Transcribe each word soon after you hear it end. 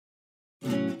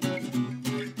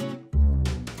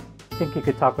think you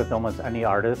could talk with almost any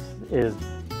artist is,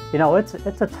 you know, it's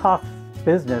a tough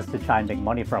business to try and make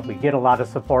money from. We get a lot of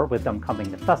support with them coming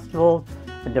to festivals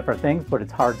and different things, but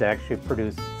it's hard to actually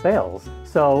produce sales.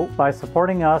 So by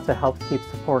supporting us, it helps keep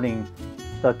supporting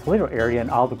the Toledo area and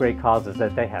all the great causes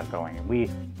that they have going. We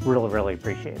really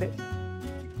appreciate it.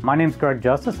 My name's Greg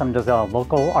Justus. I'm just a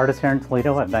local artist here in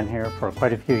Toledo. I've been here for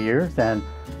quite a few years, and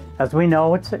as we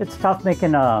know, it's tough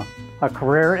making a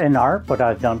career in art, but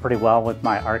I've done pretty well with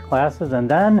my art classes. And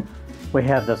then we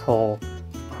have this whole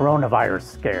coronavirus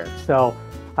scare. So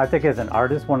I think as an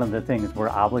artist, one of the things we're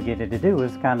obligated to do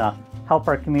is kind of help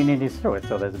our communities through it.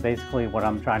 So that's basically what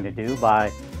I'm trying to do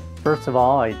by, first of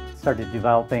all, I started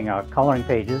developing coloring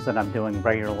pages that I'm doing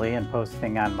regularly and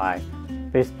posting on my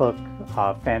Facebook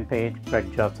fan page,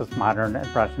 Greg Justus Modern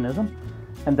Impressionism.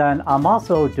 And then I'm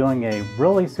also doing a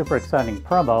really super exciting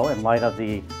promo in light of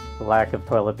the lack of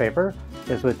toilet paper,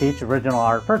 is with each original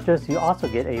art purchase, you also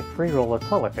get a free roll of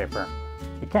toilet paper.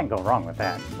 You can't go wrong with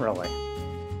that, really.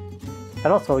 And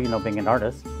also, you know, being an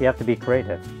artist, you have to be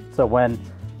creative. So when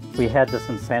we had this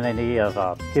insanity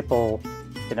of people,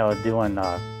 you know, doing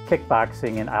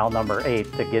kickboxing in aisle number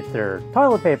 8 to get their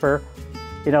toilet paper,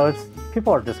 you know,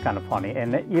 people are just kind of funny.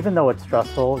 And even though it's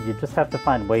stressful, you just have to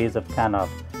find ways of kind of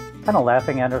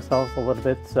laughing at ourselves a little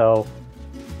bit. So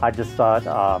I just thought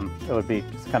it would be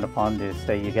just kind of fun to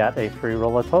say you got a free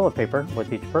roll of toilet paper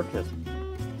with each purchase.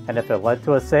 And if it led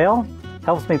to a sale,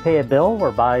 helps me pay a bill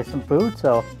or buy some food,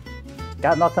 so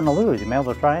got nothing to lose. You may as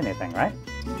well try anything, right?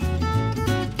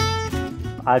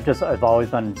 I've always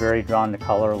been very drawn to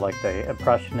color, like the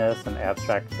Impressionist and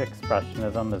Abstract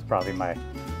Expressionism is probably my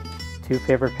 2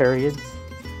 favorite periods.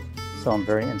 So I'm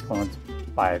very influenced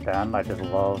by them. I just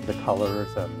love the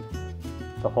colors and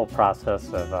the whole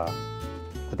process of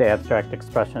the Abstract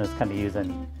Expressionist kind of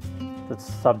using the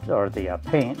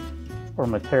paint or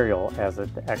material as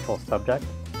the actual subject.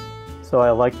 So I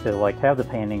like to have the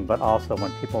painting, but also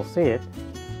when people see it,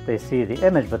 they see the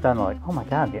image, but then they're like, oh my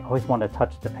God, they always want to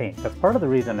touch the paint. That's part of the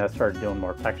reason I started doing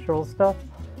more textural stuff,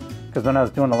 because when I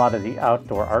was doing a lot of the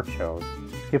outdoor art shows,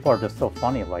 people are just so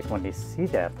funny. Like when they see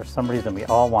that, for some reason, we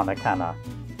all want to kind of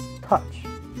touch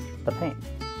the paint.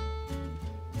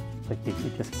 Like you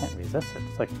just can't resist it.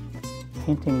 It's like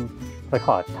painting, what I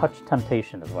call it, touch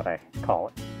temptation is what I call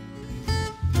it.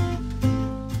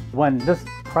 When this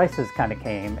crisis kind of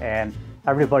came and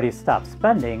everybody stopped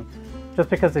spending, just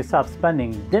because they stopped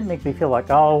spending didn't make me feel like,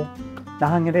 oh,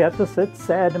 now I'm going to have to sit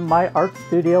sad in my art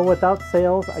studio without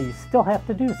sales. You still have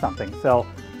to do something. So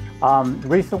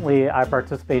recently I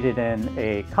participated in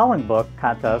a coloring book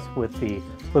contest with the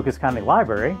Lucas County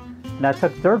Library, and I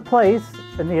took 3rd place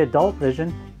in the adult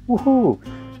vision. Woohoo!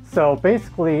 So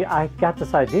basically I got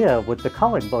this idea with the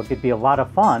coloring book, it'd be a lot of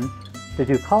fun to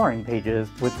do coloring pages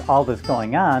with all this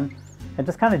going on and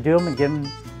just kind of do them and give them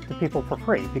to people for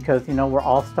free, because, you know, we're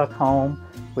all stuck home.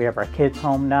 We have our kids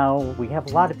home now. We have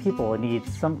a lot of people who need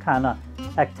some kind of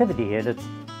activity, and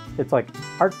it's like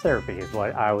art therapy is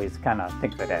what I always kind of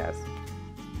think of it as.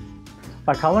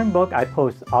 My coloring book, I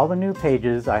post all the new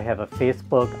pages. I have a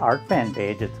Facebook art fan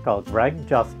page. It's called Greg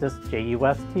Justus,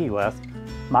 Justus,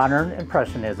 Modern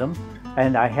Impressionism.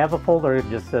 And I have a folder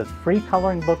that just says free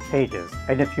coloring book pages.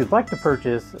 And if you'd like to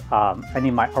purchase any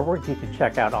of my artwork, you can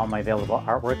check out all my available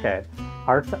artwork at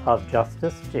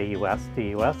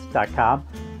artofjustus.com.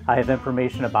 I have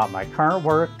information about my current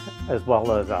work as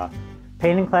well as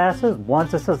painting classes.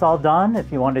 Once this is all done,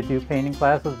 if you want to do painting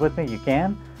classes with me, you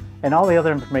can. And all the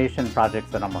other information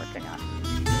projects that I'm working on.